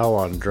 David Tao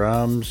on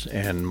drums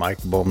and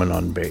Mike Bowman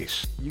on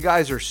bass. You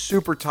guys are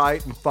super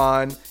tight and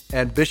fun,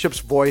 and Bishop's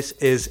voice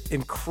is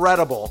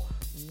incredible.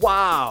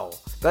 Wow,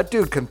 that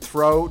dude can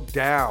throw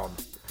down.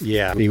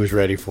 Yeah, he was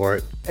ready for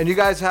it. And you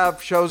guys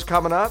have shows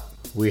coming up?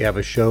 We have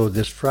a show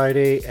this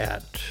Friday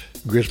at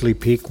Grizzly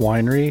Peak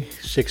Winery,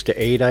 6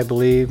 to 8, I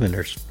believe, and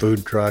there's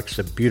food trucks,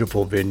 a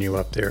beautiful venue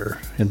up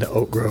there in the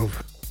Oak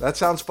Grove. That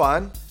sounds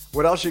fun.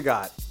 What else you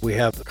got? We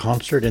have a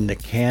concert in the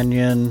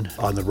canyon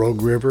on the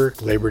Rogue River,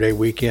 Labor Day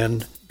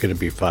weekend. Going to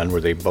be fun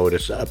where they boat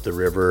us up the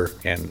river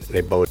and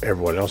they boat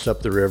everyone else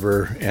up the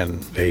river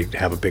and they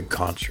have a big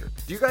concert.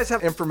 Do you guys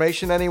have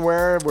information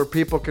anywhere where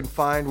people can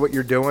find what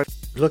you're doing?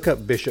 Look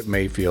up Bishop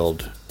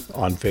Mayfield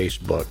on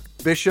Facebook.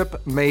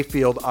 Bishop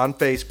Mayfield on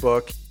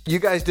Facebook. You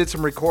guys did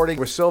some recording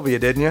with Sylvia,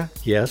 didn't you?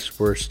 Yes,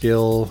 we're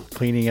still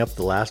cleaning up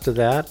the last of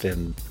that,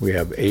 and we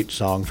have 8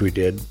 songs we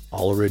did,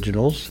 all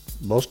originals.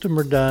 Most of them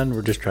are done.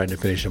 We're just trying to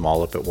finish them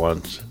all up at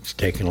once. It's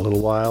taking a little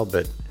while,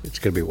 but it's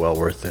going to be well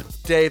worth it.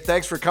 Dave,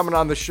 thanks for coming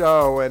on the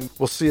show, and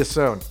we'll see you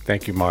soon.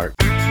 Thank you, Mark.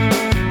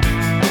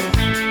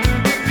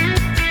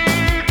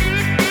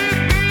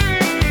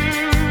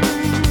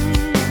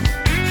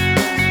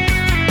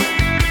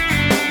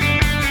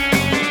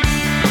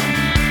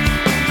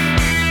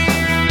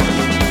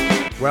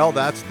 Well,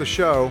 that's the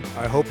show.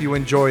 I hope you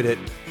enjoyed it.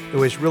 It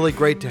was really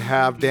great to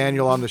have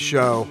Daniel on the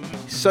show.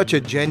 He's such a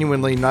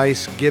genuinely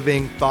nice,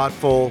 giving,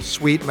 thoughtful,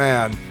 sweet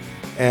man.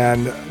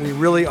 And we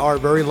really are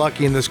very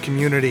lucky in this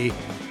community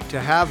to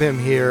have him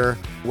here,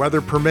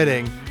 weather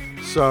permitting.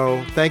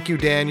 So thank you,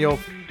 Daniel.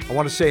 I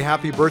want to say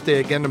happy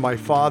birthday again to my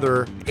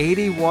father,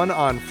 81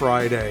 on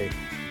Friday,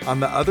 on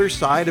the other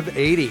side of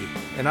 80.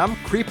 And I'm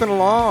creeping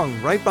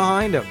along right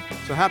behind him.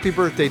 So happy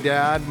birthday,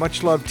 Dad.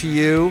 Much love to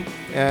you.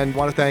 And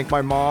want to thank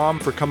my mom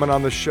for coming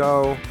on the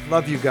show.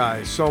 Love you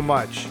guys so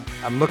much.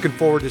 I'm looking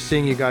forward to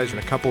seeing you guys in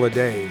a couple of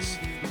days.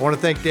 I want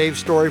to thank Dave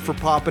Story for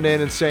popping in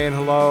and saying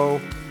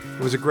hello.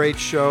 It was a great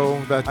show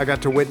that I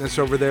got to witness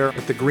over there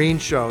at the Green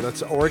Show.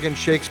 That's the Oregon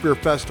Shakespeare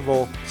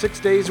Festival.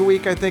 6 days a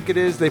week, I think it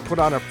is. They put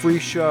on a free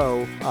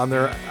show on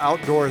their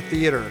outdoor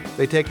theater.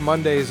 They take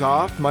Mondays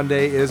off.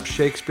 Monday is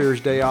Shakespeare's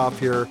Day off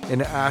here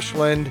in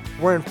Ashland.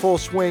 We're in full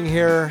swing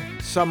here.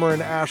 Summer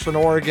in Ashland,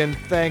 Oregon.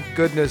 Thank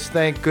goodness,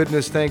 thank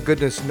goodness, thank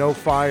goodness. No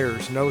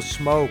fires, no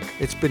smoke.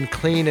 It's been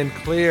clean and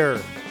clear.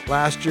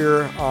 Last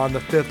year on the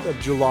 5th of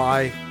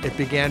July, it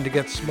began to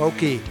get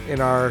smoky in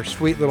our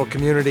sweet little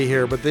community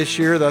here. But this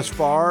year, thus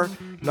far,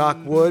 knock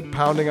wood,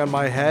 pounding on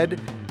my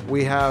head,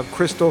 we have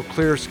crystal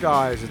clear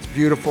skies. It's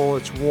beautiful,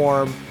 it's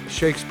warm.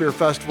 Shakespeare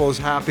Festival is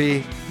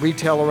happy,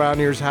 retail around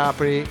here is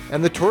happy,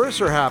 and the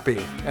tourists are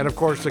happy. And of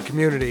course, the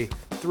community,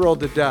 thrilled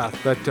to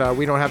death that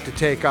we don't have to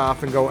take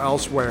off and go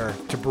elsewhere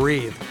to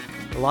breathe.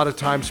 A lot of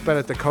time spent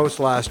at the coast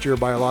last year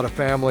by a lot of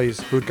families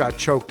who got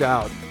choked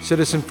out.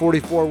 Citizen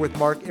 44 with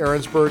Mark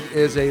Ahrensberg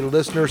is a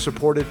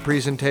listener-supported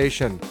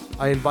presentation.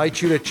 I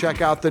invite you to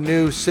check out the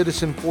new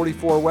Citizen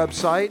 44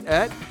 website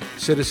at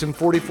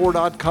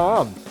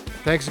citizen44.com.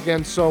 Thanks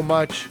again so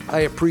much. I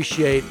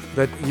appreciate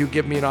that you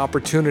give me an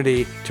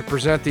opportunity to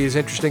present these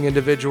interesting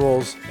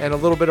individuals and a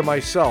little bit of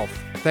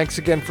myself. Thanks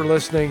again for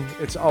listening.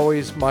 It's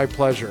always my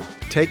pleasure.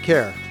 Take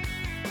care.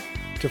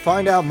 To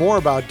find out more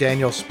about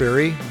Daniel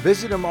Sperry,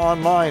 visit him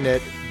online at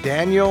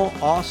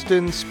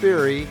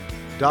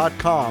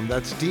DanielAustinSperry.com.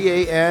 That's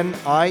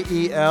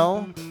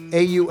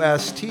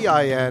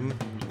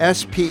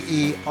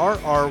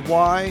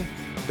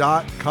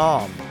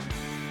DanielAustinSperry.com.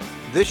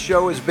 This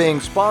show is being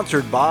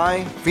sponsored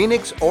by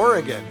Phoenix,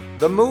 Oregon,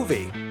 the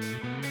movie.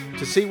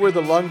 To see where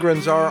the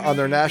Lundgrens are on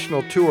their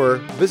national tour,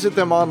 visit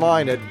them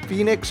online at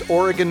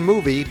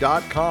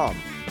PhoenixOregonMovie.com.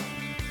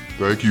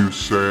 Thank you,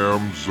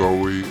 Sam,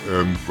 Zoe,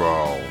 and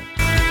Val.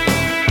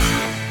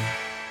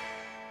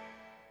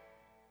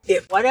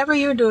 If whatever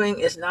you're doing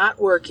is not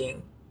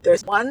working,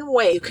 there's one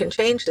way you can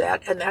change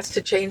that, and that's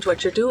to change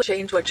what you do,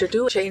 change what you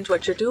do, change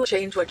what you do,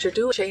 change what you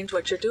do, change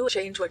what you do,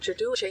 change what you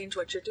do, change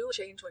what you do,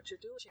 change what you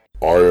do.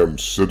 I am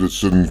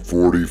Citizen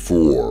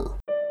 44.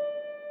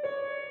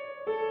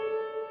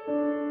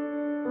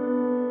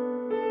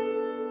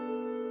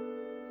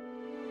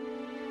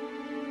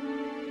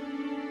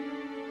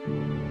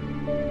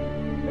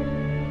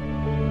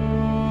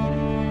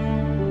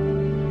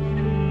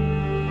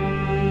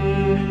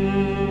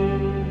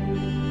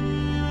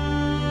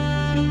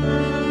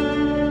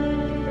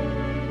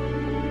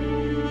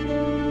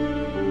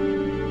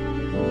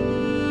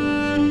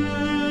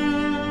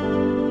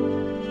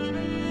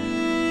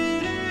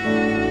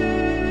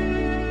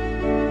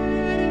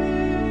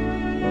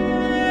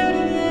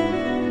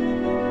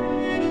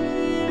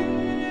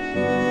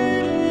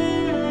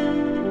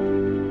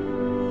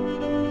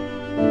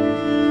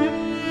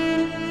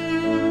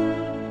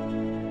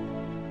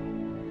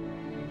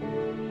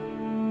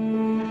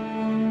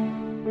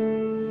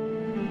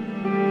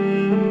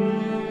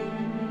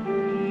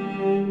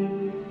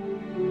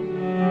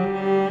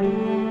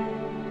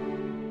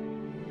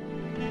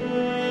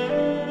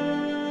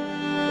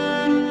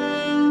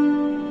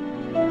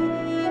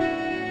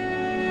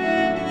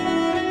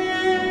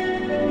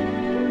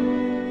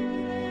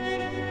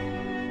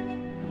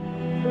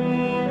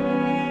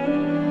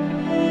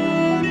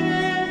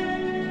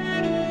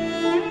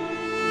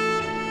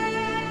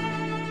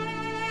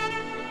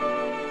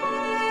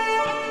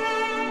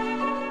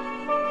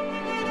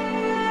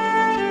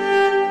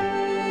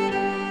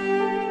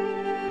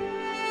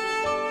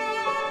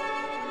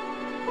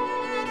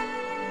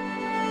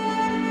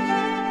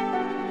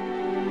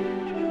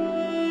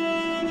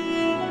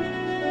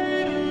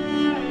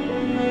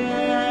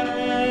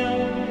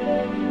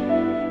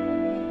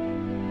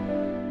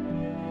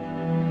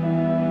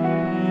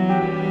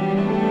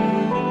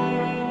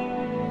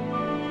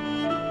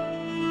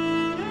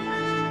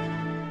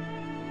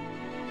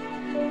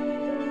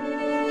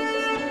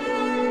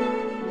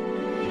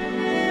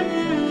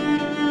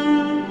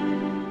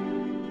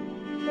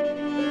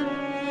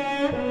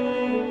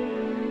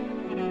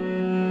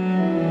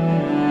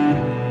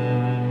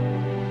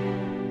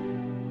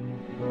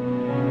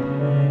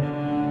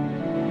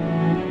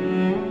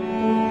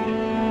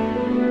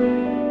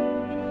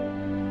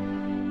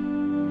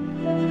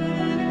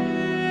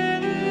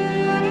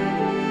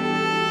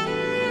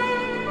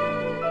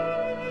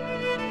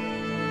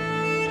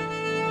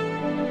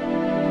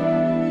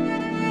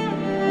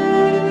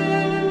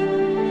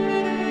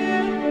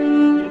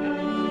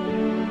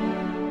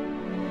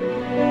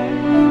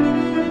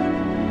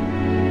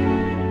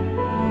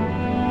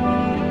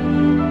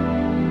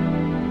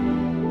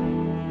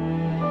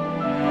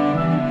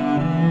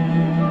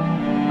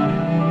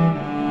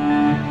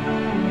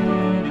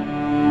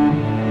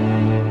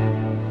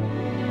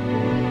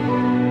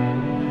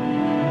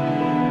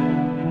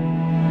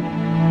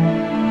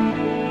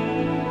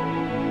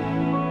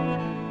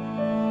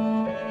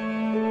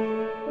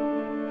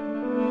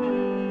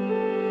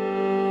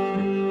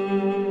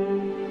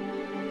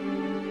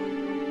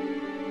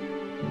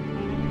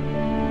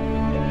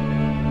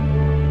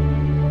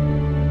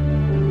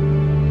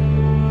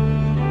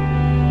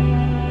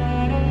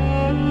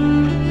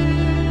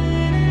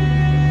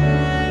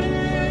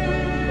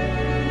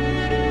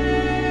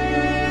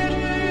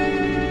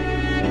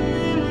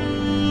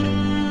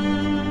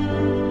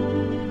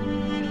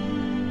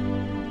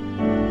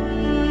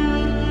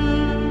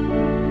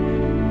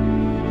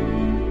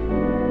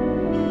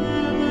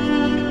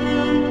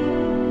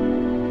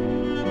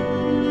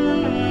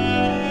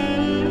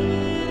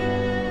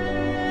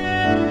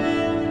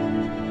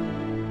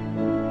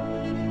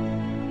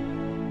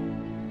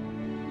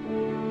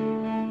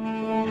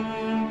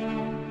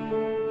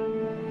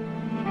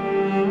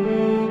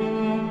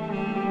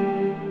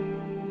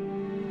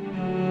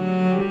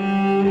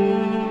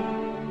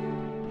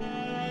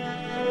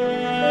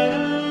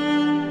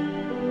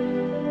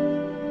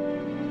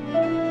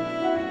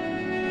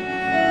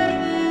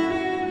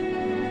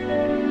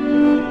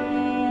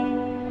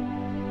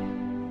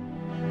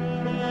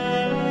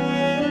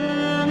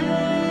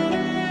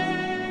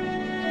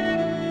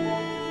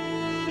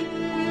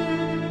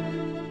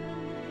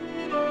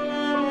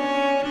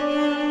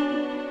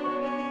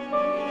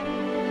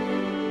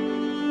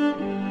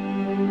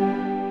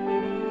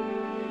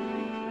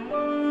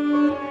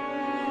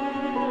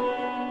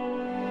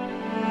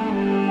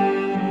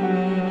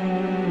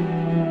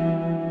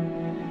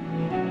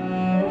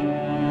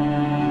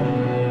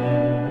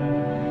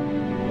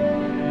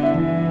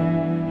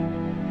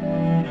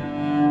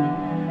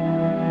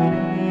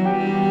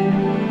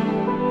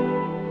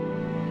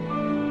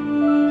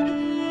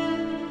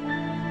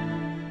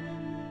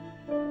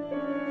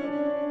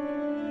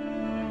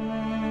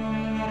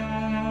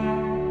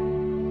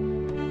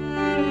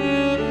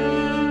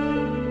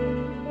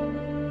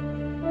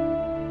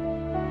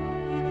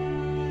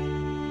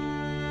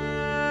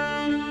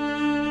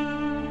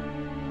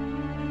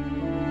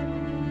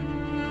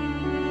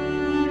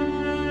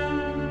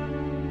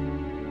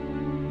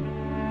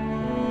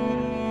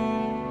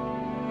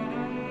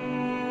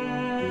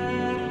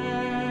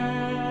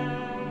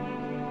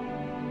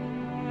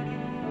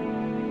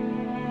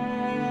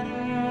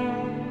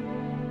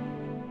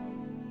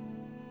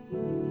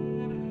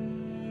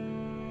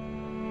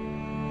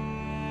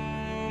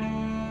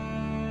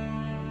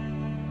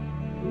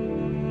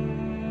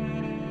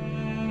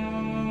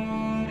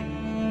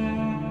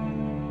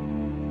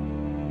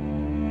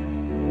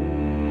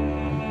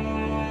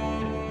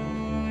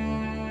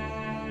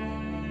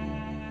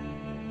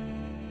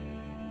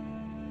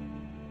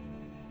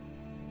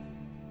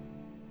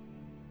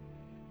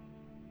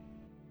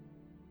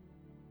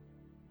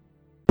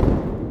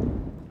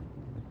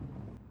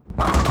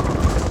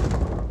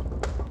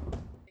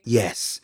 Yes,